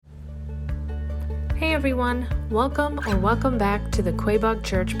Hey everyone, welcome back to the Quabog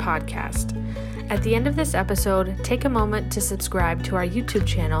Church podcast. At the end of this episode, take a moment to subscribe to our YouTube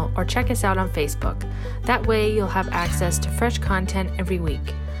channel or check us out on Facebook. That way you'll have access to fresh content every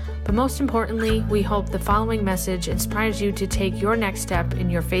week. But most importantly, we hope the following message inspires you to take your next step in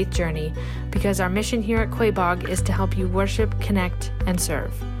your faith journey, because our mission here at Quabog is to help you worship, connect, and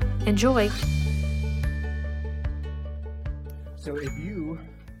serve. Enjoy! So if you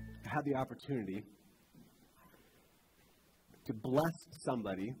had the opportunity to bless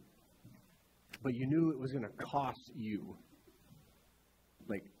somebody, but you knew it was going to cost you,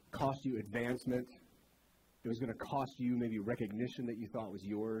 like cost you advancement, it was going to cost you maybe recognition that you thought was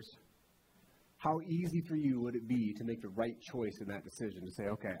yours, how easy for you would it be to make the right choice in that decision, to say,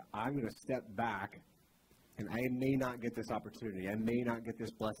 okay, I'm going to step back, and I may not get this opportunity, I may not get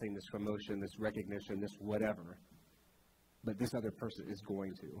this blessing, this promotion, this recognition, this whatever, but this other person is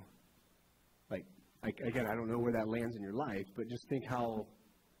going to. Again, I don't know where that lands in your life, but just think how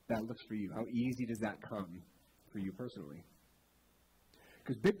that looks for you. How easy does that come for you personally?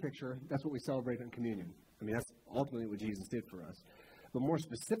 Because big picture, that's what we celebrate in communion. I mean, that's ultimately what Jesus did for us. But more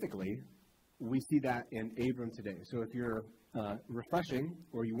specifically, we see that in Abram today. So if you're refreshing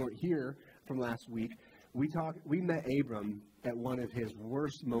or you weren't here from last week, we met Abram at one of his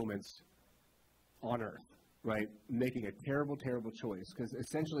worst moments on earth. Right, making a terrible, terrible choice. Because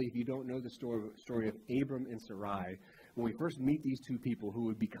essentially, if you don't know the story of Abram and Sarai, when we first meet these two people who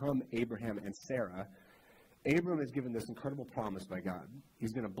would become Abraham and Sarah, Abram is given this incredible promise by God.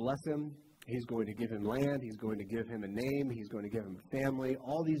 He's going to bless him. He's going to give him land. He's going to give him a name. He's going to give him a family.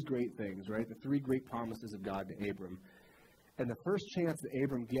 All these great things, right? The three great promises of God to Abram. And the first chance that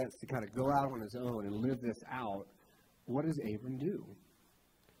Abram gets to kind of go out on his own and live this out, what does Abram do?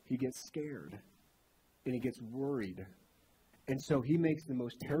 He gets scared. And he gets worried. And so he makes the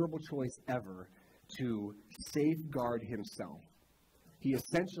most terrible choice ever to safeguard himself. He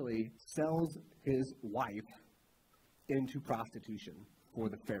essentially sells his wife into prostitution for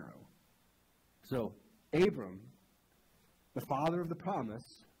the Pharaoh. So Abram, the father of the promise,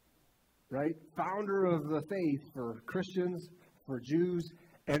 right, founder of the faith for Christians, for Jews,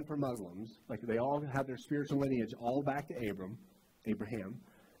 and for Muslims, like they all have their spiritual lineage all back to Abraham.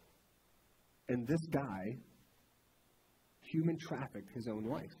 And this guy human trafficked his own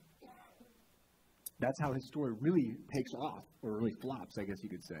wife. That's how his story really takes off, or really flops, I guess you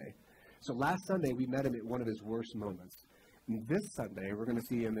could say. So last Sunday, we met him at one of his worst moments. And this Sunday, we're going to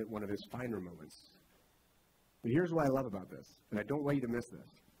see him at one of his finer moments. But here's what I love about this, and I don't want you to miss this,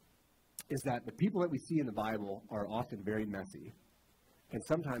 is that the people that we see in the Bible are often very messy. And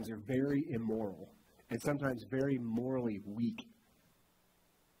sometimes they're very immoral, and sometimes very morally weak.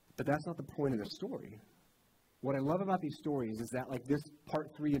 But that's not the point of the story. What I love about these stories is that, like this part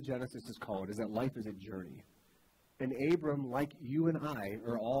 3 of Genesis is called, is that life is a journey. And Abram, like you and I,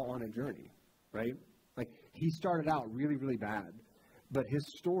 are all on a journey, right? Like, he started out really, really bad. But his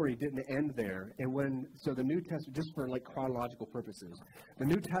story didn't end there. And so the New Testament, just for like chronological purposes, the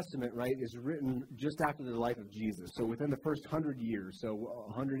New Testament, right, is written just after the life of Jesus. So within the first 100 years, so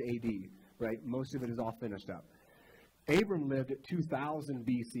 100 AD, right, most of it is all finished up. Abram lived at 2000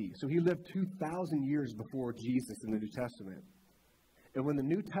 BC, so he lived 2,000 years before Jesus in the New Testament. And when the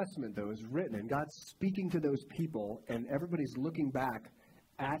New Testament, though, is written, and God's speaking to those people, and everybody's looking back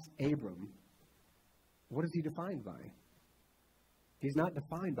at Abram, what is he defined by? He's not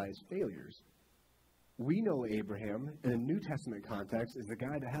defined by his failures. We know Abraham, in a New Testament context, is the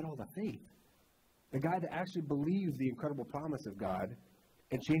guy that had all the faith. The guy that actually believed the incredible promise of God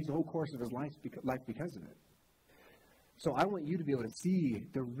and changed the whole course of his life because of it. So I want you to be able to see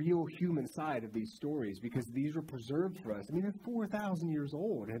the real human side of these stories, because these were preserved for us. I mean, they're 4,000 years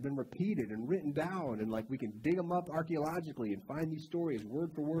old and have been repeated and written down, and like we can dig them up archaeologically and find these stories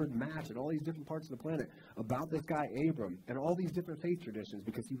word for word match in all these different parts of the planet about this guy Abram and all these different faith traditions,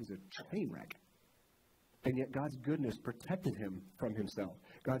 because he was a train wreck. And yet God's goodness protected him from himself.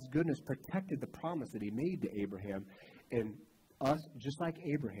 God's goodness protected the promise that he made to Abraham. And us, just like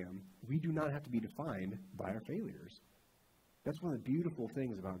Abraham, we do not have to be defined by our failures. That's one of the beautiful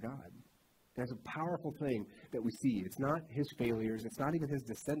things about God. That's a powerful thing that we see. It's not his failures. It's not even his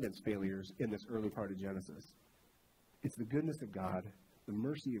descendants' failures in this early part of Genesis. It's the goodness of God, the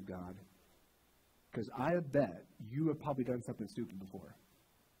mercy of God. Because I bet you have probably done something stupid before.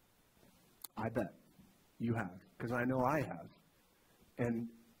 I bet you have. Because I know I have. And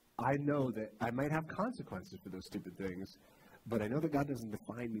I know that I might have consequences for those stupid things, but I know that God doesn't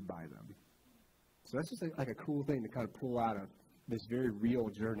define me by them. So that's just like a cool thing to kind of pull out of this very real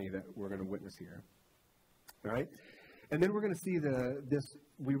journey that we're going to witness here. All right? And then we're going to see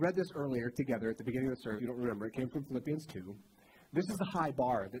we read this earlier together at the beginning of the service. If you don't remember, it came from Philippians 2. This is the high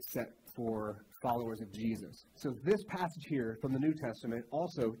bar that's set for followers of Jesus. So this passage here from the New Testament,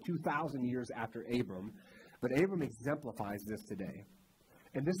 also 2,000 years after Abram, but Abram exemplifies this today.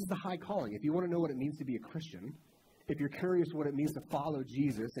 And this is the high calling. If you want to know what it means to be a Christian, if you're curious what it means to follow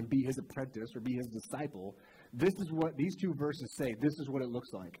Jesus and be his apprentice or be his disciple, this is what these two verses say. This is what it looks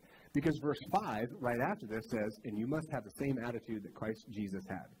like. Because verse 5, right after this, says, and you must have the same attitude that Christ Jesus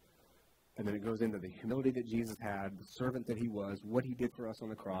had. And then it goes into the humility that Jesus had, the servant that he was, what he did for us on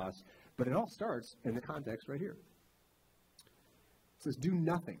the cross. But it all starts in the context right here. It says, do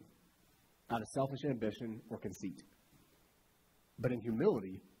nothing out of selfish ambition or conceit, but in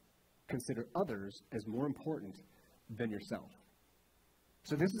humility, consider others as more important than yourself.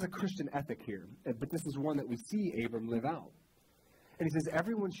 So this is a Christian ethic here, but this is one that we see Abram live out. And he says,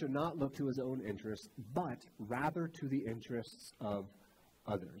 everyone should not look to his own interests, but rather to the interests of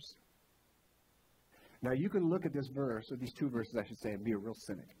others. Now, you can look at this verse, or these two verses, I should say, and be a real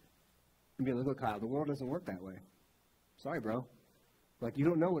cynic. And be like, look, Kyle, the world doesn't work that way. Sorry, bro. Like, you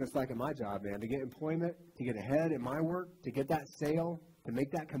don't know what it's like in my job, man. To get employment, to get ahead in my work, to get that sale, to make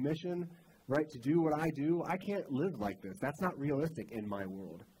that commission, right, to do what I do. I can't live like this. That's not realistic in my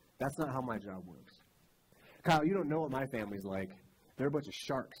world. That's not how my job works. Kyle, you don't know what my family's like. They're a bunch of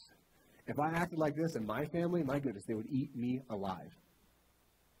sharks. If I acted like this in my family, my goodness, they would eat me alive.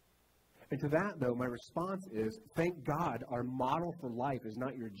 And to that, though, my response is, thank God our model for life is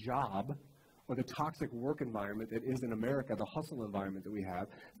not your job or the toxic work environment that is in America, the hustle environment that we have.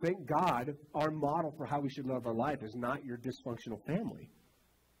 Thank God our model for how we should live our life is not your dysfunctional family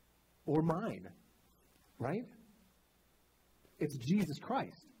or mine, right? It's Jesus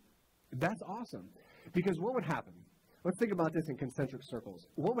Christ. That's awesome. Because what would happen? Let's think about this in concentric circles.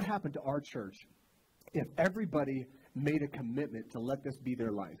 What would happen to our church if everybody made a commitment to let this be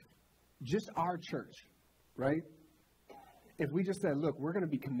their life? Just our church, right? If we just said, look, we're going to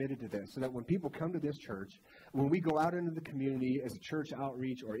be committed to this so that when people come to this church, when we go out into the community as a church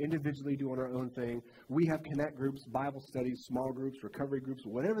outreach or individually doing our own thing, we have connect groups, Bible studies, small groups, recovery groups,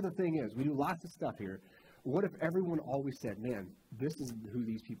 whatever the thing is. We do lots of stuff here. What if everyone always said, man, this is who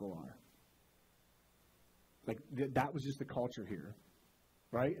these people are? Like, that was just the culture here,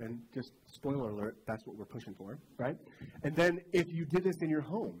 right? And just spoiler alert, that's what we're pushing for, right? And then if you did this in your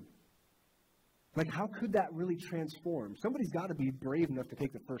home, like, how could that really transform? Somebody's got to be brave enough to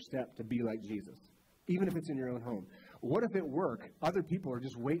take the first step to be like Jesus, even if it's in your own home. What if at work, other people are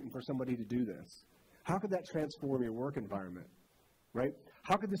just waiting for somebody to do this? How could that transform your work environment, right?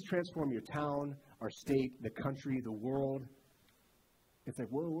 How could this transform your town, our state, the country, the world? It's like,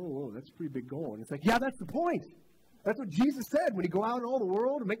 whoa, that's a pretty big goal. And it's like, yeah, that's the point. That's what Jesus said when he go out in all the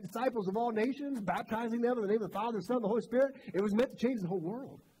world and make disciples of all nations, baptizing them in the name of the Father, the Son, and the Holy Spirit. It was meant to change the whole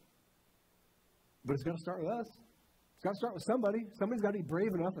world. But it's got to start with us. It's got to start with somebody. Somebody's got to be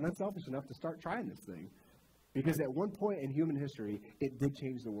brave enough and unselfish enough to start trying this thing. Because at one point in human history, it did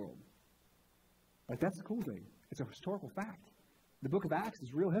change the world. Like, that's the cool thing. It's a historical fact. The book of Acts is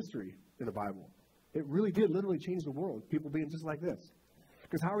real history in the Bible. It really did literally change the world, people being just like this.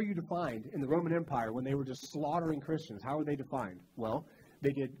 Because how are you defined in the Roman Empire when they were just slaughtering Christians? How were they defined? Well,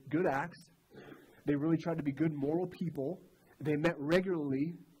 they did good acts. They really tried to be good moral people. They met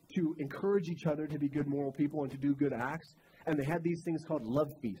regularly to encourage each other to be good moral people and to do good acts. And they had these things called love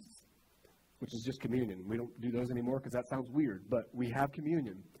feasts, which is just communion. We don't do those anymore because that sounds weird, but we have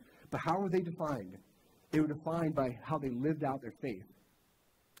communion. But how were they defined? They were defined by how they lived out their faith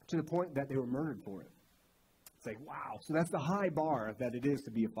to the point that they were murdered for it. It's like, wow. So that's the high bar that it is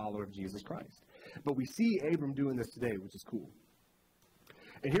to be a follower of Jesus Christ. But we see Abram doing this today, which is cool.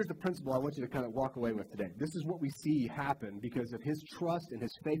 And here's the principle I want you to kind of walk away with today. This is what we see happen because of his trust and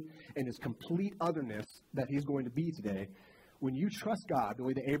his faith and his complete otherness that he's going to be today. When you trust God the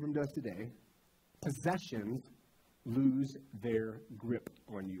way that Abram does today, possessions lose their grip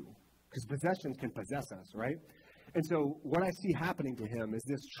on you. Because possessions can possess us, right? And so what I see happening to him is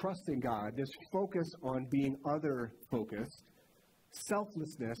this trust in God, this focus on being other-focused,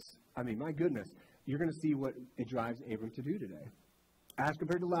 selflessness. I mean, my goodness, you're going to see what it drives Abram to do today. As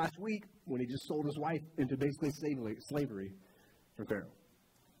compared to last week when he just sold his wife into basically slavery from Pharaoh.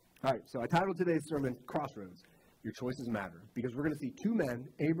 All right, so I titled today's sermon, Crossroads. Your choices matter. Because we're going to see two men,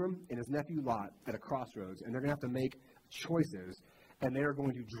 Abram and his nephew Lot, at a crossroads. And they're going to have to make choices. And they are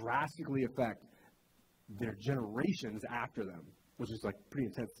going to drastically affect their generations after them. Which is like pretty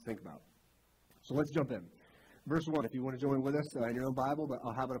intense to think about. So let's jump in. Verse 1, if you want to join with us in your own Bible, but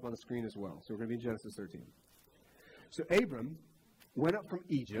I'll have it up on the screen as well. So we're going to be in Genesis 13. So Abram went up from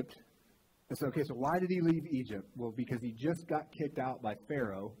Egypt And so, okay, so why did he leave Egypt? Well, because he just got kicked out by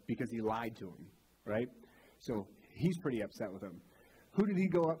Pharaoh because he lied to him, right? So he's pretty upset with him. Who did he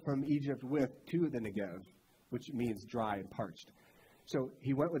go up from Egypt with to the Negev, which means dry and parched? So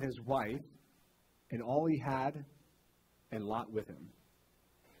he went with his wife and all he had and Lot with him.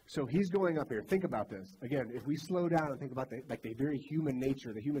 So he's going up here. Think about this. Again, if we slow down and think about the very human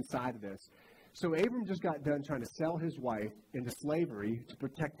nature, the human side of this. So Abram just got done trying to sell his wife into slavery to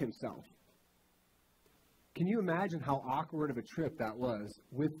protect himself. Can you imagine how awkward of a trip that was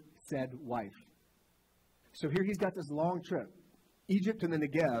with said wife? So here he's got this long trip, Egypt and the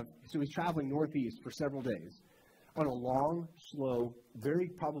Negev, so he's traveling northeast for several days on a long, slow, very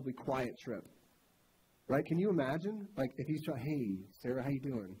probably quiet trip. Right? Can you imagine? Like, if he's trying, hey, Sarah, how you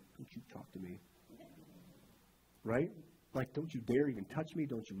doing? Don't you talk to me. Right? Like, don't you dare even touch me.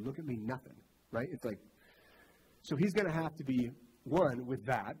 Don't you look at me. Nothing. Right? It's like, so he's going to have to be, one, with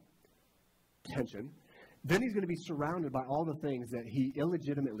that tension. Then he's going to be surrounded by all the things that he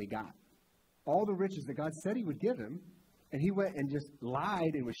illegitimately got. All the riches that God said he would give him, and he went and just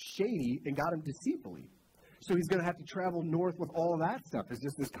lied and was shady and got him deceitfully. So he's going to have to travel north with all of that stuff. It's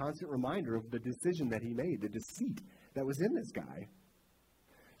just this constant reminder of the decision that he made, the deceit that was in this guy.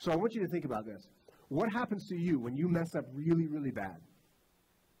 So I want you to think about this. What happens to you when you mess up really, really bad?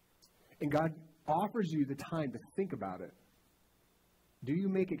 And God offers you the time to think about it. Do you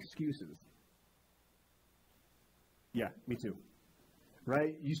make excuses? Yeah, me too.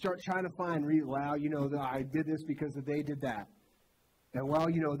 Right? You start trying to find, I did this because they did that. And,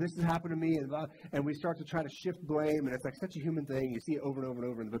 this has happened to me, and we start to try to shift blame, and it's like such a human thing. You see it over and over and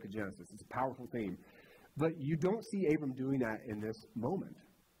over in the book of Genesis. It's a powerful theme. But you don't see Abram doing that in this moment.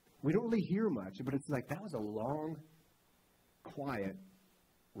 We don't really hear much, but it's like that was a long, quiet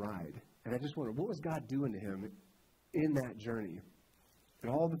ride. And I just wonder, what was God doing to him in that journey?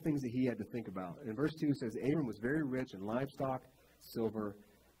 And all the things that he had to think about. And verse 2 says, Abram was very rich in livestock, silver,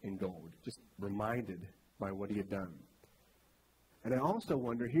 and gold. Just reminded by what he had done. And I also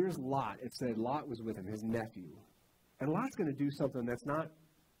wonder, here's Lot. It said Lot was with him, his nephew. And Lot's going to do something that's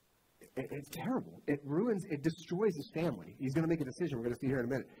it's terrible. It destroys his family. He's going to make a decision we're going to see here in a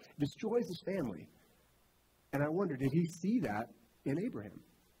minute. It destroys his family. And I wonder, did he see that in Abraham?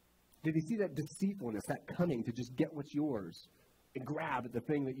 Did he see that deceitfulness, that cunning to just get what's yours and grab at the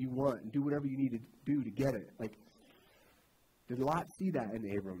thing that you want and do whatever you need to do to get it? Like, did Lot see that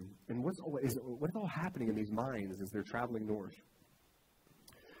in Abram? And what's all happening in these minds as they're traveling north?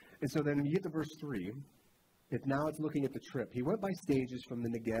 And so then when you get to verse 3, it's looking at the trip. He went by stages from the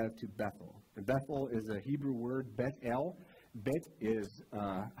Negev to Bethel. And Bethel is a Hebrew word, Bet-El. Bet is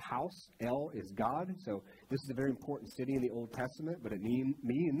house. El is God. So this is a very important city in the Old Testament, but it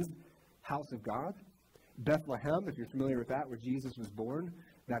means house of God. Bethlehem, if you're familiar with that, where Jesus was born,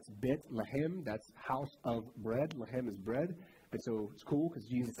 that's Bet-Lehem. That's house of bread. Lehem is bread. And so it's cool because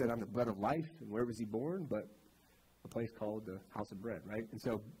Jesus said, I'm the bread of life. And where was he born? But a place called the house of bread, right? And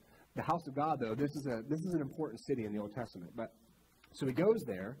so the house of God, though, this is an important city in the Old Testament. But so he goes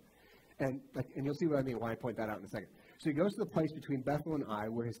there, and you'll see what I mean, why I point that out in a second. So he goes to the place between Bethel and Ai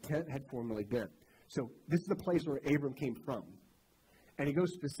where his tent had formerly been. So this is the place where Abram came from. And he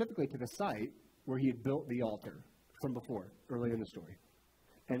goes specifically to the site where he had built the altar from before, earlier in the story.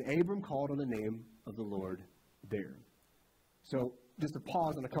 And Abram called on the name of the Lord there. So just to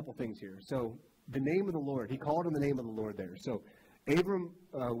pause on a couple things here. So the name of the Lord, he called on the name of the Lord there. So Abram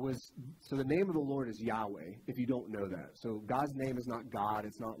so the name of the Lord is Yahweh, if you don't know that. So God's name is not God,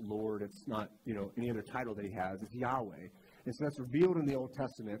 it's not Lord, it's not, any other title that he has. It's Yahweh. And so that's revealed in the Old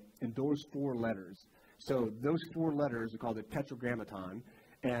Testament in those 4 letters. So those 4 letters are called the Tetragrammaton.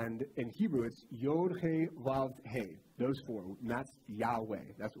 And in Hebrew, it's Yod, He, Vav, He. Those 4. And that's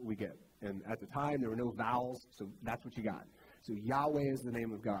Yahweh. That's what we get. And at the time, there were no vowels, so that's what you got. So Yahweh is the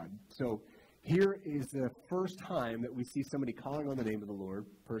name of God. So here is the first time that we see somebody calling on the name of the Lord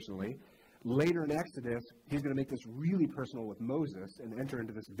personally. Later in Exodus, he's going to make this really personal with Moses and enter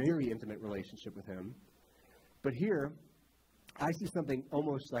into this very intimate relationship with him. But here, I see something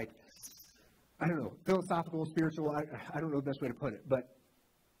almost like, philosophical, spiritual. I don't know the best way to put it. But,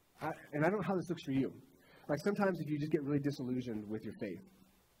 I don't know how this looks for you. Like sometimes if you just get really disillusioned with your faith,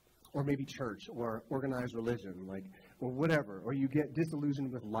 or maybe church, or organized religion, or whatever, or you get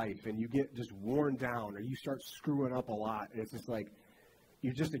disillusioned with life, and you get just worn down, or you start screwing up a lot, and it's just like,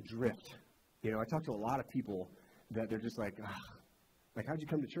 you're just adrift. I talk to a lot of people that they're just like, how'd you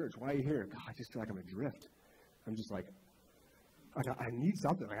come to church? Why are you here? God, I just feel like I'm adrift. I'm just like, I need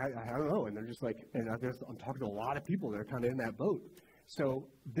something. I don't know. And they're just like, and I'm talking to a lot of people that are kind of in that boat. So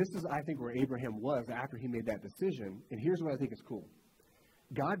this is, I think, where Abraham was after he made that decision. And here's what I think is cool.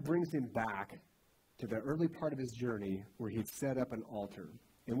 God brings him back to the early part of his journey where he'd set up an altar.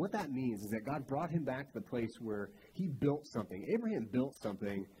 And what that means is that God brought him back to the place where he built something. Abraham built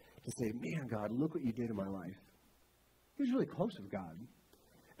something to say, man, God, look what you did in my life. He was really close with God.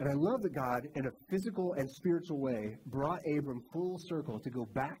 And I love that God, in a physical and spiritual way, brought Abram full circle to go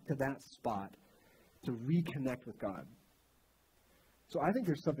back to that spot to reconnect with God. So I think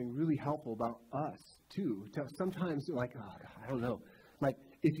there's something really helpful about us, too. Sometimes, like, oh, God, I don't know. Like,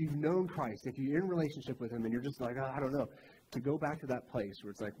 if you've known Christ, if you're in relationship with him and you're just like, oh, I don't know, to go back to that place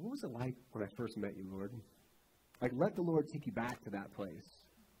where it's like, what was it like when I first met you, Lord? Like, let the Lord take you back to that place.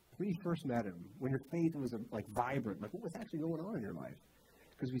 When you first met him, when your faith was, like, vibrant, like, what was actually going on in your life?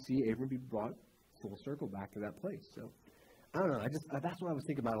 Because we see Abram be brought full circle back to that place. So, I don't know. That's what I was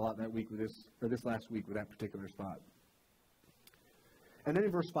thinking about a lot that week with this last week with that particular spot. And then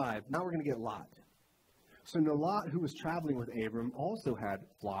in verse 5, now we're going to get Lot. So Lot, who was traveling with Abram, also had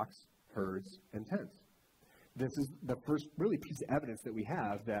flocks, herds, and tents. This is the first really piece of evidence that we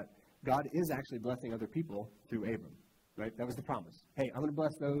have that God is actually blessing other people through Abram, right? That was the promise. Hey, I'm going to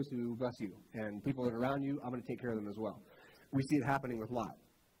bless those who bless you. And people that are around you, I'm going to take care of them as well. We see it happening with Lot.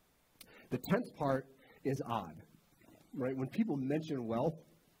 The tenth part is odd, right? When people mention wealth,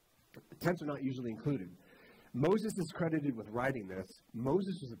 tents are not usually included. Moses is credited with writing this.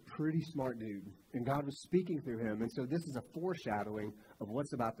 Moses was a pretty smart dude, and God was speaking through him, and so this is a foreshadowing of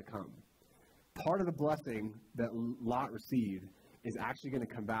what's about to come. Part of the blessing that Lot received is actually going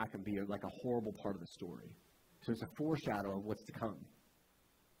to come back and be like a horrible part of the story. So it's a foreshadow of what's to come.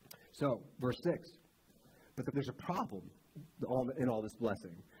 So, verse 6. But there's a problem in all this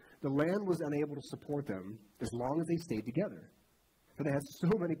blessing. The land was unable to support them as long as they stayed together. For they had so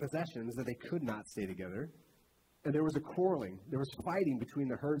many possessions that they could not stay together. And there was a quarreling. There was fighting between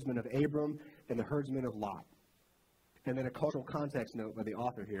the herdsmen of Abram and the herdsmen of Lot. And then a cultural context note by the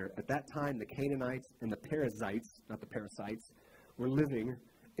author here. At that time, the Canaanites and the Perizzites, not the parasites, were living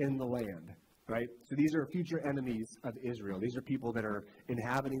in the land. Right? So these are future enemies of Israel. These are people that are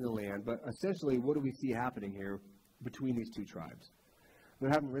inhabiting the land. But essentially, what do we see happening here between these two tribes? They're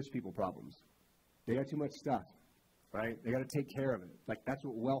having rich people problems. They got too much stuff. Right? They got to take care of it. Like, that's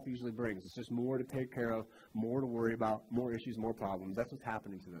what wealth usually brings. It's just more to take care of, more to worry about, more issues, more problems. That's what's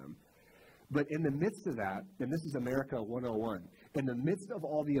happening to them. But in the midst of that, and this is America 101, in the midst of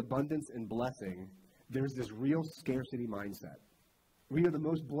all the abundance and blessing, there's this real scarcity mindset. We are the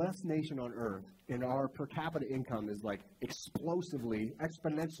most blessed nation on earth, and our per capita income is like explosively,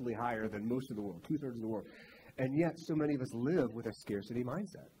 exponentially higher than most of the world, 2/3 of the world. And yet, so many of us live with a scarcity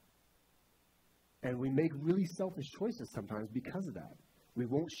mindset. And we make really selfish choices sometimes because of that. We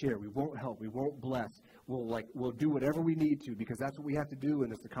won't share. We won't help. We won't bless. We'll do whatever we need to because that's what we have to do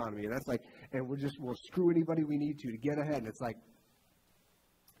in this economy. And that's like, and we'll screw anybody we need to get ahead. And it's like,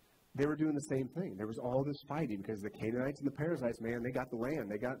 they were doing the same thing. There was all this fighting because the Canaanites and the Perizzites, man, they got the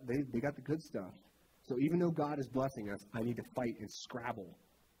land. They got the good stuff. So even though God is blessing us, I need to fight and scrabble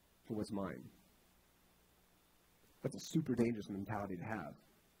for what's mine. That's a super dangerous mentality to have,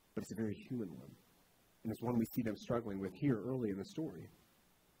 but it's a very human one. And it's one we see them struggling with here early in the story.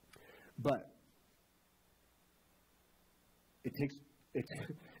 But it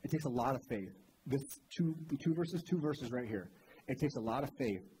takes a lot of faith. This two verses right here. It takes a lot of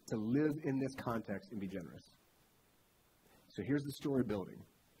faith to live in this context and be generous. So here's the story building.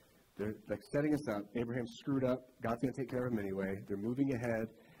 They're like setting us up. Abraham screwed up. God's going to take care of him anyway. They're moving ahead.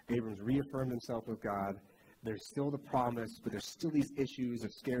 Abram's reaffirmed himself with God. There's still the promise, but there's still these issues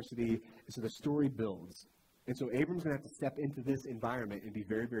of scarcity. And so the story builds. And so Abram's going to have to step into this environment and be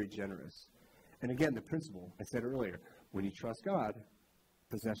very, very generous. And again, the principle I said earlier, when you trust God,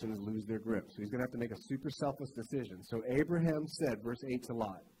 possessions lose their grip. So he's going to have to make a super selfless decision. So Abraham said, verse 8 to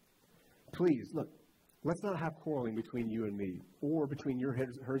Lot, please, look, let's not have quarreling between you and me or between your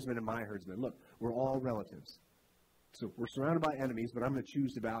herdsmen and my herdsmen. Look, we're all relatives. So we're surrounded by enemies, but I'm going to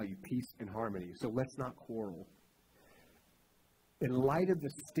choose to value peace and harmony. So let's not quarrel. In light of the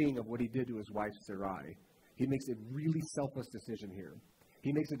sting of what he did to his wife Sarai, he makes a really selfless decision here.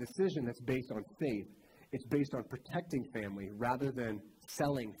 He makes a decision that's based on faith. It's based on protecting family rather than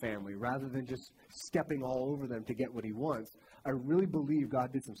selling family, rather than just stepping all over them to get what he wants. I really believe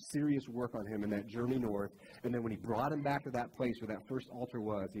God did some serious work on him in that journey north. And then when he brought him back to that place where that first altar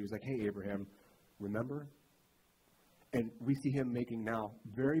was, he was like, hey, Abraham, remember? And we see him making now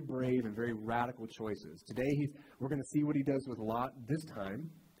very brave and very radical choices. Today, we're going to see what he does with Lot this time.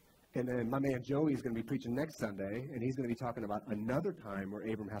 And then my man Joey is going to be preaching next Sunday, and he's going to be talking about another time where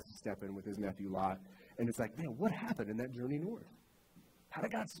Abram has to step in with his nephew Lot. And it's like, man, what happened in that journey north? How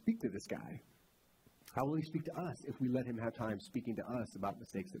did God speak to this guy? How will he speak to us if we let him have time speaking to us about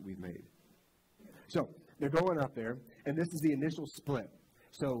mistakes that we've made? So they're going up there, and this is the initial split.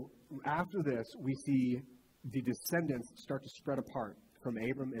 So after this, we see the descendants start to spread apart from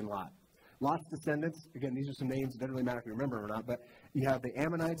Abram and Lot. Lot's descendants, again, these are some names, it doesn't really matter if you remember them or not, but you have the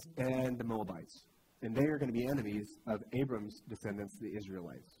Ammonites and the Moabites. And they are going to be enemies of Abram's descendants, the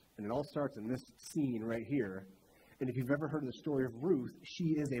Israelites. And it all starts in this scene right here. And if you've ever heard of the story of Ruth,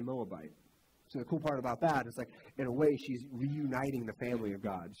 she is a Moabite. So the cool part about that is, like, in a way, she's reuniting the family of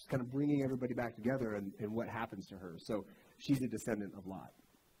God. She's kind of bringing everybody back together and what happens to her. So she's a descendant of Lot.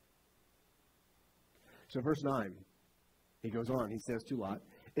 So verse 9, he goes on. He says to Lot,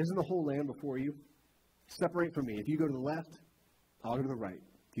 "Isn't the whole land before you? Separate from me. If you go to the left, I'll go to the right.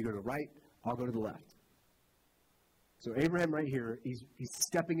 If you go to the right, I'll go to the left." So Abraham right here, he's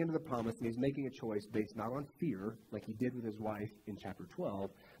stepping into the promise, and he's making a choice based not on fear, like he did with his wife in chapter 12,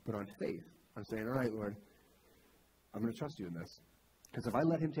 but on faith. I'm saying, all right, Lord, I'm going to trust you in this. Because if I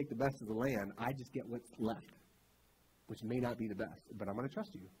let him take the best of the land, I just get what's left, which may not be the best. But I'm going to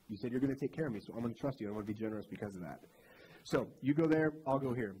trust you. You said you're going to take care of me, so I'm going to trust you. I'm going to be generous because of that. So you go there, I'll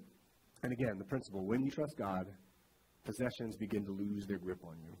go here. And again, the principle, when you trust God, possessions begin to lose their grip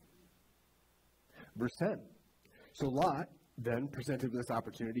on you. Verse 10. So Lot, then, presented with this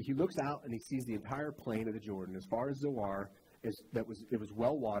opportunity, he looks out and he sees the entire plain of the Jordan, as far as Zoar, it was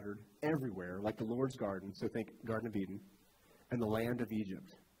well watered everywhere, like the Lord's garden. So think Garden of Eden, and the land of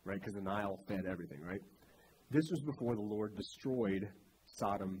Egypt, right? Because the Nile fed everything, right? This was before the Lord destroyed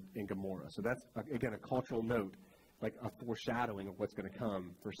Sodom and Gomorrah. So that's, again, a cultural note, like a foreshadowing of what's going to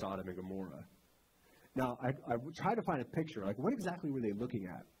come for Sodom and Gomorrah. Now, I tried to find a picture. Like, what exactly were they looking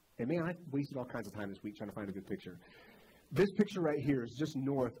at? And man, I wasted all kinds of time this week trying to find a good picture. This picture right here is just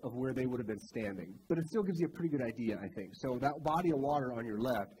north of where they would have been standing. But it still gives you a pretty good idea, I think. So that body of water on your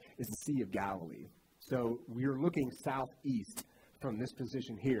left is the Sea of Galilee. So we're looking southeast from this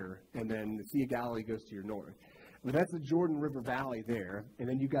position here, and then the Sea of Galilee goes to your north. But that's the Jordan River Valley there, and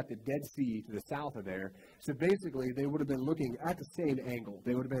then you've got the Dead Sea to the south of there. So basically, they would have been looking at the same angle.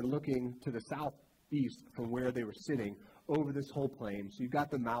 They would have been looking to the southeast from where they were sitting over this whole plain. So you've got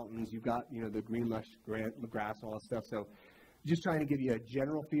the mountains, you've got, the green lush grass, all that stuff. So just trying to give you a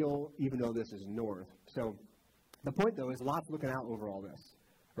general feel, even though this is north. So the point, though, is Lot's looking out over all this,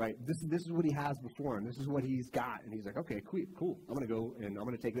 right? This is what he has before him. This is what he's got. And he's like, okay, cool. I'm going to go and I'm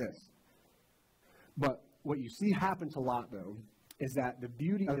going to take this. But what you see happen to Lot, though, is that the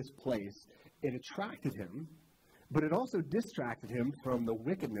beauty of this place, it attracted him, but it also distracted him from the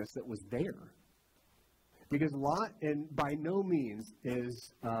wickedness that was there. Because Lot, and by no means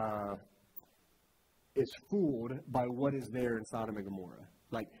is fooled by what is there in Sodom and Gomorrah.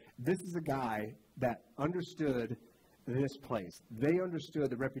 Like, this is a guy that understood this place. They understood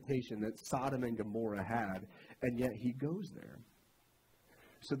the reputation that Sodom and Gomorrah had, and yet he goes there.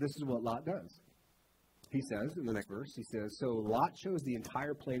 So this is what Lot does. He says, in the next verse, he says, "So Lot chose the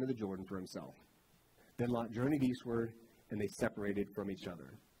entire plain of the Jordan for himself. Then Lot journeyed eastward, and they separated from each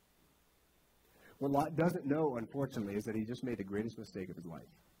other." What Lot doesn't know, unfortunately, is that he just made the greatest mistake of his life.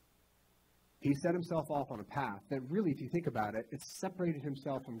 He set himself off on a path that really, if you think about it, it separated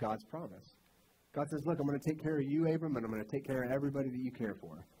himself from God's promise. God says, look, I'm going to take care of you, Abram, and I'm going to take care of everybody that you care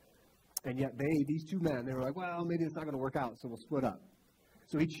for. And yet these two men, they were like, well, maybe it's not going to work out, so we'll split up.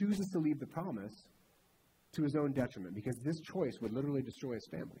 So he chooses to leave the promise to his own detriment, because this choice would literally destroy his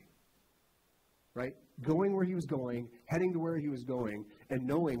family. Right? Going where he was going, heading to where he was going, and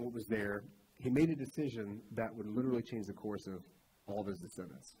knowing what was there, he made a decision that would literally change the course of all of his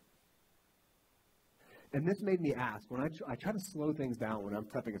descendants. And this made me ask, when I try to slow things down when I'm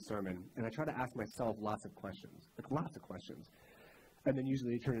prepping a sermon, and I try to ask myself lots of questions. And then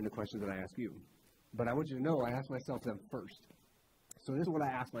usually they turn into questions that I ask you. But I want you to know I ask myself them first. So this is what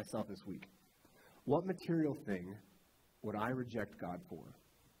I asked myself this week. What material thing would I reject God for?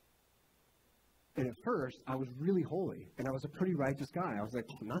 And at first, I was really holy, and I was a pretty righteous guy. I was like,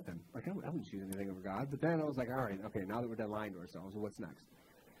 nothing. Like, I wouldn't choose anything over God. But then I was like, all right, okay, now that we're done lying to ourselves, what's next?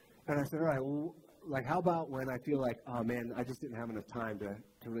 And I said, all right, well, like, how about when I feel like, oh, man, I just didn't have enough time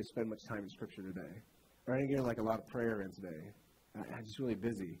to really spend much time in Scripture today? Or I didn't get, like, a lot of prayer in today. I'm just really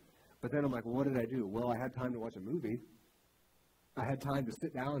busy. But then I'm like, well, what did I do? Well, I had time to watch a movie. I had time to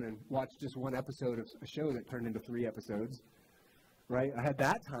sit down and watch just one episode of a show that turned into 3 episodes, right? I had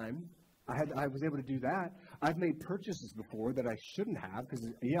that time. I was able to do that. I've made purchases before that I shouldn't have because,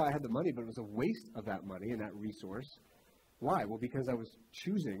 yeah, I had the money, but it was a waste of that money and that resource. Why? Well, because I was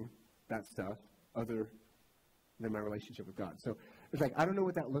choosing that stuff other than my relationship with God. So it's like, I don't know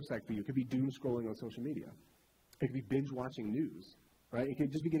what that looks like for you. It could be doom scrolling on social media. It could be binge watching news. right? It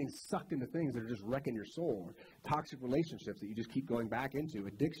could just be getting sucked into things that are just wrecking your soul, toxic relationships that you just keep going back into,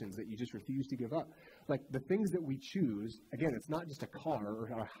 addictions that you just refuse to give up. Like the things that we choose, again, it's not just a car or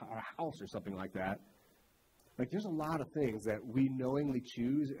a house or something like that. Like there's a lot of things that we knowingly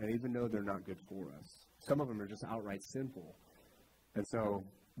choose, and even though they're not good for us. Some of them are just outright sinful. And so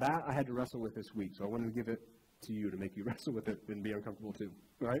that I had to wrestle with this week. So I wanted to give it to you to make you wrestle with it and be uncomfortable too.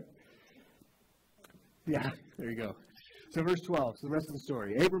 All right? Yeah, there you go. So verse 12, so the rest of the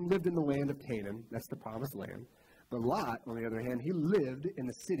story. Abram lived in the land of Canaan. That's the promised land. But Lot, on the other hand, he lived in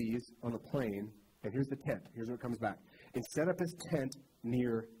the cities on the plain. And here's the tent. Here's where it comes back. And set up his tent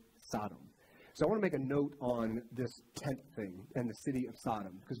near Sodom. So I want to make a note on this tent thing and the city of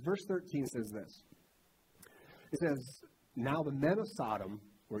Sodom. Because verse 13 says this. It says, now the men of Sodom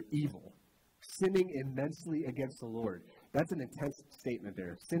were evil, sinning immensely against the Lord. That's an intense statement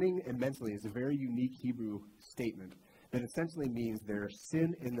there. Sinning immensely is a very unique Hebrew statement that essentially means their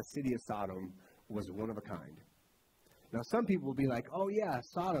sin in the city of Sodom was one of a kind. Now, some people will be like, oh, yeah,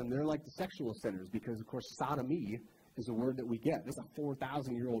 Sodom, they're like the sexual sinners because, of course, sodomy is a word that we get. It's a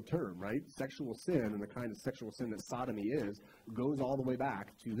 4,000-year-old term, right? Sexual sin and the kind of sexual sin that sodomy is goes all the way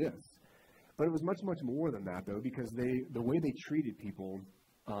back to this. But it was much, much more than that, though, because the way they treated people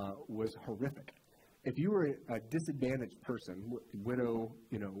was horrific. If you were a disadvantaged person, widow,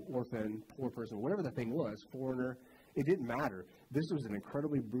 orphan, poor person, whatever the thing was, foreigner, it didn't matter. This was an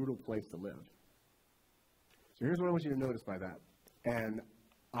incredibly brutal place to live. So here's what I want you to notice by that. And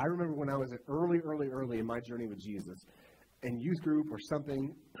I remember when I was early in my journey with Jesus, in youth group or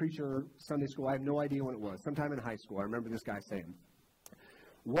something, preacher, Sunday school, I have no idea when it was, sometime in high school, I remember this guy saying,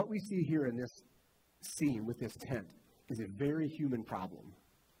 what we see here in this scene with this tent is a very human problem.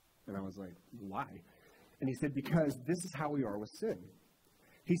 And I was like, why? And he said, because this is how we are with sin.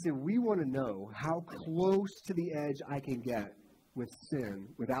 He said, we want to know how close to the edge I can get with sin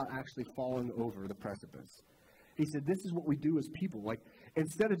without actually falling over the precipice. He said, this is what we do as people. Like,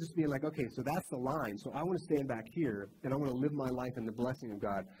 instead of just being like, okay, so that's the line. So I want to stand back here, and I want to live my life in the blessing of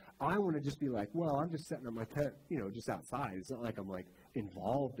God. I want to just be like, well, I'm just setting up my tent, just outside. It's not like I'm, like,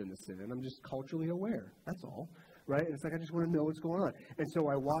 involved in the sin. I'm just culturally aware. That's all. Right? And it's like I just want to know what's going on. And so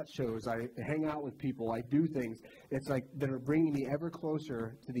I watch shows. I hang out with people. I do things. It's like that are bringing me ever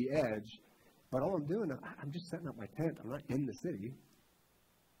closer to the edge. But all I'm doing, I'm just setting up my tent. I'm not in the city.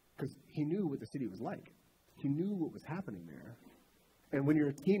 Because he knew what the city was like. He knew what was happening there. And when you're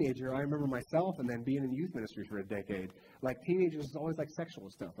a teenager, I remember myself and then being in youth ministry for a decade. Like teenagers is always like sexual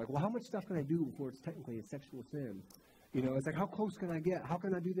stuff. Like, well, how much stuff can I do before it's technically a sexual sin? It's like, how close can I get? How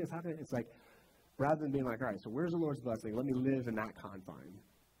can I do this? It's like, rather than being like, all right, so where's the Lord's blessing? Let me live in that confine.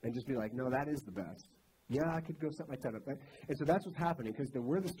 And just be like, no, that is the best. Yeah, I could go set my tent up. And so that's what's happening, because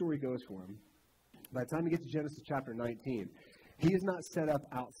where the story goes for him, by the time he gets to Genesis chapter 19, he is not set up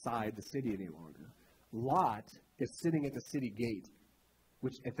outside the city any longer. Lot is sitting at the city gate,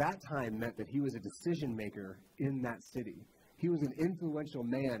 which at that time meant that he was a decision maker in that city. He was an influential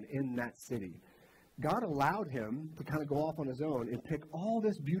man in that city. God allowed him to kind of go off on his own and pick all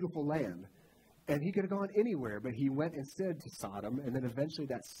this beautiful land. And he could have gone anywhere, but he went instead to Sodom, and then eventually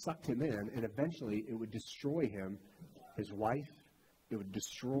that sucked him in, and eventually it would destroy him, his wife. It would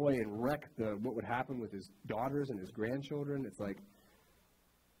destroy and wreck what would happen with his daughters and his grandchildren. It's like,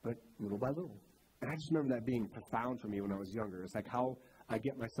 but little by little. And I just remember that being profound for me when I was younger. It's like how I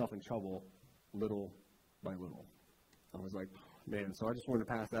get myself in trouble little by little. I was like, man, so I just wanted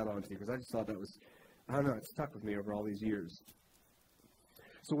to pass that on to you, because I just thought that was, I don't know, it stuck with me over all these years.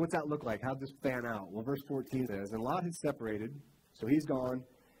 So what's that look like? How'd this fan out? Well, verse 14 says, and Lot had separated, so he's gone.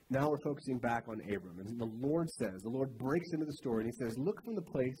 Now we're focusing back on Abram. And the Lord breaks into the story, and he says, look from the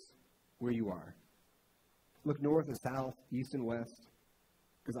place where you are. Look north and south, east and west,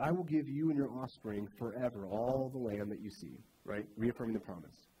 because I will give you and your offspring forever all the land that you see. Right? Reaffirming the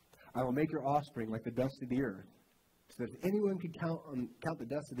promise. I will make your offspring like the dust of the earth, so that if anyone could count the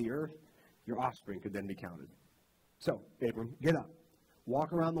dust of the earth, your offspring could then be counted. So, Abram, get up.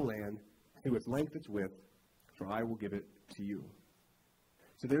 Walk around the land, to its length, its width, for I will give it to you.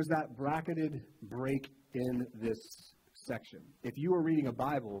 So there's that bracketed break in this section. If you were reading a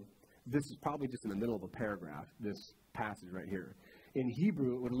Bible, this is probably just in the middle of a paragraph, this passage right here. In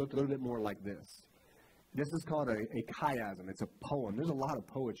Hebrew, it would look a little bit more like this. This is called a chiasm. It's a poem. There's a lot of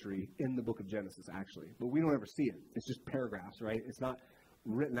poetry in the book of Genesis, actually, but we don't ever see it. It's just paragraphs, right? It's not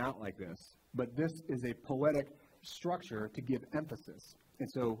written out like this. But this is a poetic structure to give emphasis. And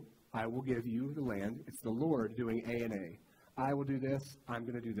so, I will give you the land. It's the Lord doing A and A. I will do this. I'm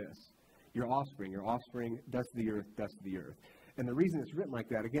going to do this. Your offspring, dust of the earth, dust of the earth. And the reason it's written like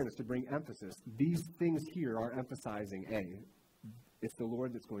that, again, is to bring emphasis. These things here are emphasizing A. It's the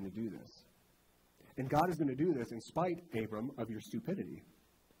Lord that's going to do this. And God is going to do this in spite, Abram, of your stupidity.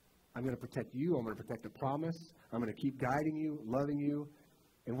 I'm going to protect you. I'm going to protect the promise. I'm going to keep guiding you, loving you.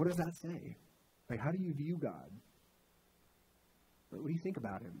 And what does that say? Like, how do you view God? What do you think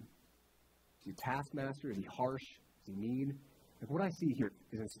about him? Is he a taskmaster? Is he harsh? Is he mean? Like, what I see here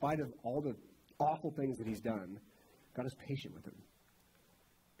is in spite of all the awful things that he's done, God is patient with him.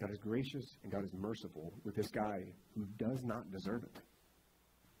 God is gracious and God is merciful with this guy who does not deserve it.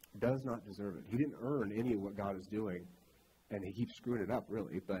 Does not deserve it. He didn't earn any of what God is doing, and he keeps screwing it up,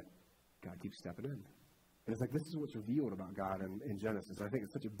 really, but God keeps stepping in. And it's like, this is what's revealed about God in Genesis. I think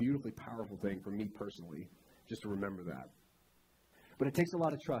it's such a beautifully powerful thing for me personally, just to remember that. But it takes a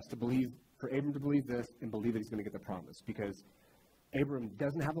lot of trust to believe, for Abram to believe this and believe that he's going to get the promise, because Abram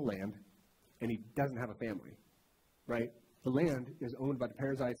doesn't have the land, and he doesn't have a family, right? The land is owned by the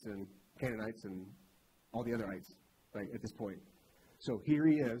Perizzites and Canaanites and all the other ites, right, at this point. So here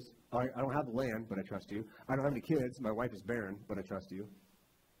he is. I don't have the land, but I trust you. I don't have any kids. My wife is barren, but I trust you.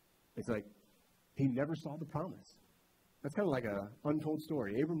 It's like he never saw the promise. That's kind of like an untold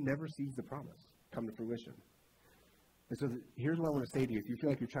story. Abram never sees the promise come to fruition. And so here's what I want to say to you. If you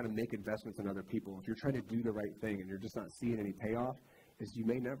feel like you're trying to make investments in other people, if you're trying to do the right thing and you're just not seeing any payoff, is you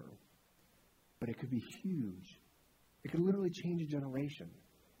may never. But it could be huge. It could literally change a generation.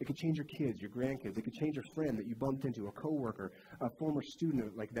 It could change your kids, your grandkids. It could change your friend that you bumped into, a coworker, a former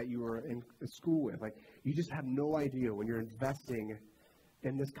student like that you were in school with. Like, you just have no idea when you're investing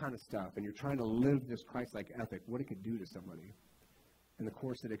in this kind of stuff and you're trying to live this Christ-like ethic, what it could do to somebody. And the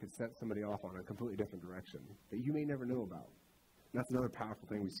course that it could set somebody off on a completely different direction that you may never know about. And that's another powerful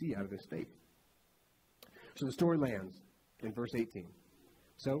thing we see out of this faith. So the story lands in verse 18.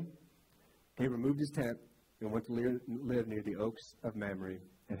 So he removed his tent and went to live near the oaks of Mamre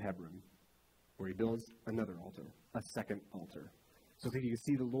at Hebron, where he builds another altar, a second altar. So I think you can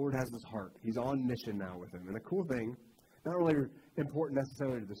see the Lord has his heart. He's on mission now with him. And the cool thing, not really important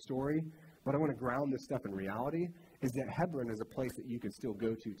necessarily to the story, but I want to ground this stuff in reality, is that Hebron is a place that you can still go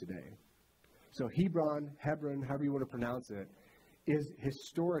to today. So Hebron, however you want to pronounce it, is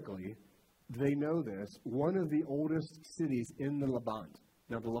historically, they know this, one of the oldest cities in the Levant.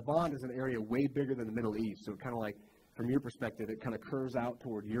 Now, the Levant is an area way bigger than the Middle East, so it kind of like, from your perspective, it kind of curves out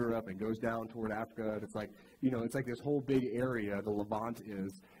toward Europe and goes down toward Africa. It's like, it's like this whole big area, the Levant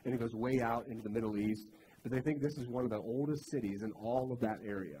is, and it goes way out into the Middle East. But they think this is one of the oldest cities in all of that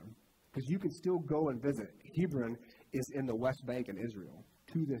area. Because you can still go and visit. Hebron is in the West Bank in Israel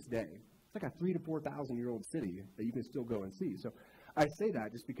to this day. It's like a 3,000 to 4,000-year-old city that you can still go and see. So I say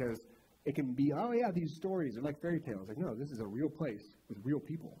that just because it can be, oh yeah, these stories are like fairy tales. Like, no, this is a real place with real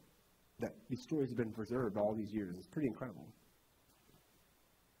people. That these stories have been preserved all these years. It's pretty incredible.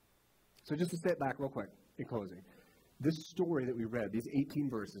 So just to step back real quick in closing. This story that we read, these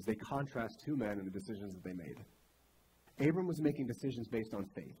 18 verses, they contrast two men and the decisions that they made. Abram was making decisions based on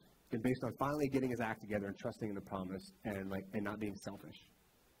faith and based on finally getting his act together and trusting in the promise and not being selfish.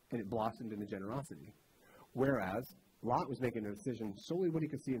 And it blossomed into generosity. Whereas Lot was making a decision solely what he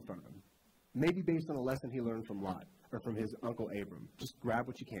could see in front of him. Maybe based on a lesson he learned from Lot or from his uncle Abram. Just grab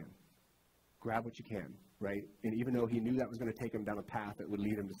what you can. Grab what you can, right? And even though he knew that was going to take him down a path that would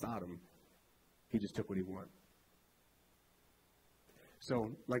lead him to Sodom, he just took what he wanted. So,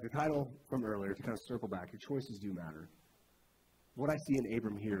 like the title from earlier, to kind of circle back, your choices do matter. What I see in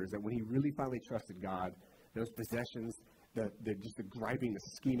Abram here is that when he really finally trusted God, those possessions, the griping, the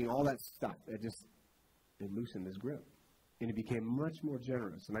scheming, all that stuff, it loosened his grip. And he became much more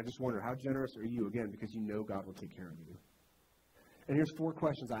generous. And I just wonder, how generous are you, again, because you know God will take care of you? And here's 4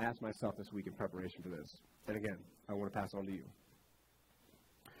 questions I asked myself this week in preparation for this. And again, I want to pass on to you.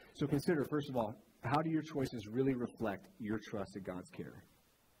 So consider, first of all, how do your choices really reflect your trust in God's care?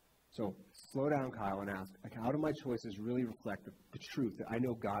 So slow down, Kyle, and ask, how do my choices really reflect the truth that I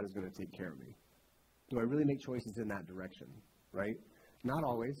know God is going to take care of me? Do I really make choices in that direction, right? Not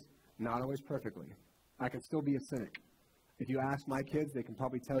always perfectly. I can still be a cynic. If you ask my kids, they can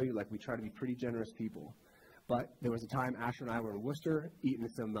probably tell you, we try to be pretty generous people. But there was a time Asher and I were in Worcester eating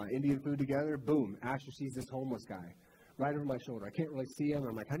some Indian food together. Boom, Asher sees this homeless guy right over my shoulder. I can't really see him.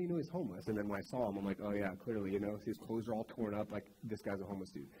 I'm like, how do you know he's homeless? And then when I saw him, I'm like, oh, yeah, clearly, his clothes are all torn up. Like, this guy's a homeless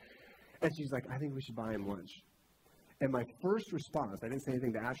dude. And she's like, I think we should buy him lunch. And my first response, I didn't say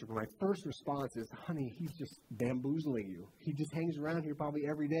anything to Asher, but my first response is, honey, he's just bamboozling you. He just hangs around here probably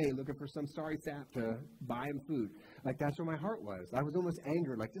every day looking for some sorry sap to buy him food. Like, that's where my heart was. I was almost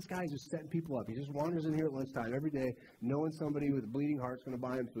angered. Like, this guy's just setting people up. He just wanders in here at lunchtime every day, knowing somebody with a bleeding heart's going to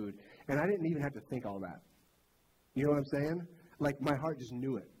buy him food. And I didn't even have to think all that. You know what I'm saying? like my heart just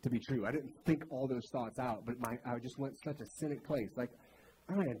knew it to be true. I didn't think all those thoughts out, but I just went such a cynic place. Like,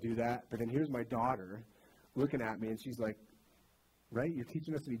 I'm not going to do that. But then here's my daughter looking at me, and she's like, right, you're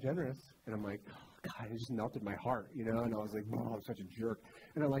teaching us to be generous. And I'm like, oh, God, it just melted my heart, you know? And I was like, oh, I'm such a jerk.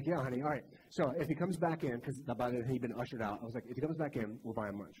 And I'm like, yeah, honey, all right. So if he comes back in, because by then he'd been ushered out, I was like, if he comes back in, we'll buy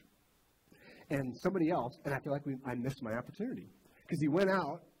him lunch. And somebody else, and I feel like I missed my opportunity. Because he went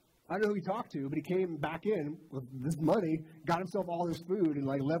out, I don't know who he talked to, but he came back in with this money, got himself all this food, and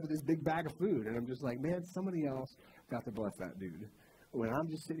like left with this big bag of food. And I'm just like, man, somebody else got to bless that dude. When I'm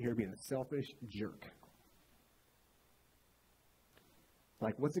just sitting here being a selfish jerk.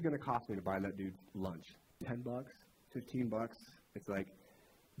 Like, what's it going to cost me to buy that dude lunch? $10, $15? It's like,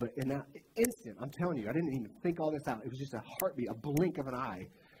 but in that instant, I'm telling you, I didn't even think all this out. It was just a heartbeat, a blink of an eye.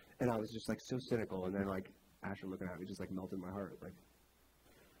 And I was just like so cynical. And then like Asher looking at me just like melted my heart. Like,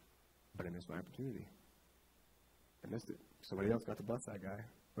 but I missed my opportunity. I missed it. Somebody else got to bless that guy,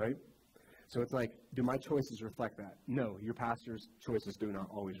 right? So it's like, do my choices reflect that? No, your pastor's choices do not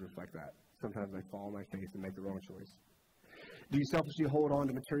always reflect that. Sometimes I fall on my face and make the wrong choice. Do you selfishly hold on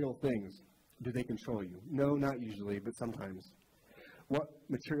to material things? Do they control you? No, not usually, but sometimes. What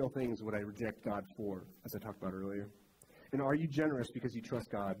material things would I reject God for, as I talked about earlier? And are you generous because you trust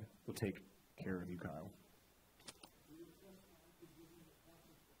God will take care of you, Kyle?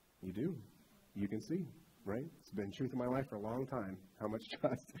 You do. You can see, right? It's been truth in my life for a long time, how much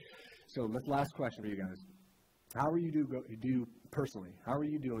trust. So this last question for you guys. How are you do personally? How are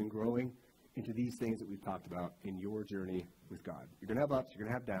you doing growing into these things that we've talked about in your journey with God? You're going to have ups, you're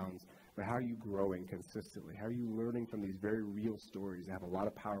going to have downs, but how are you growing consistently? How are you learning from these very real stories that have a lot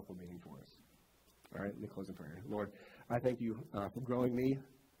of powerful meaning for us? All right, let me close in prayer. Lord, I thank you for growing me,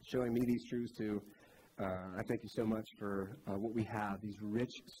 showing me these truths too. I thank you so much for what we have, these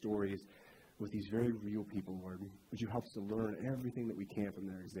rich stories with these very real people, Lord. Would you help us to learn everything that we can from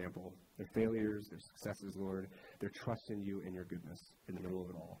their example, their failures, their successes, Lord, their trust in you and your goodness in the middle of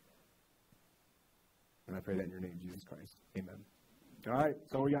it all. And I pray that in your name, Jesus Christ. Amen. All right,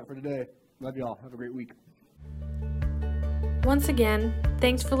 that's all we got for today. Love you all. Have a great week. Once again,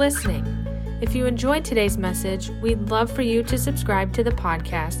 thanks for listening. If you enjoyed today's message, we'd love for you to subscribe to the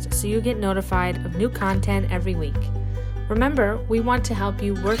podcast so you get notified of new content every week. Remember, we want to help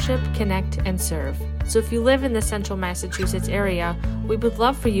you worship, connect, and serve. So if you live in the central Massachusetts area, we would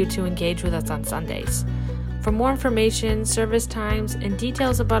love for you to engage with us on Sundays. For more information, service times, and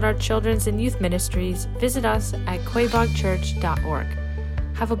details about our children's and youth ministries, visit us at quabogchurch.org.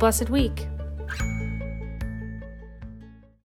 Have a blessed week.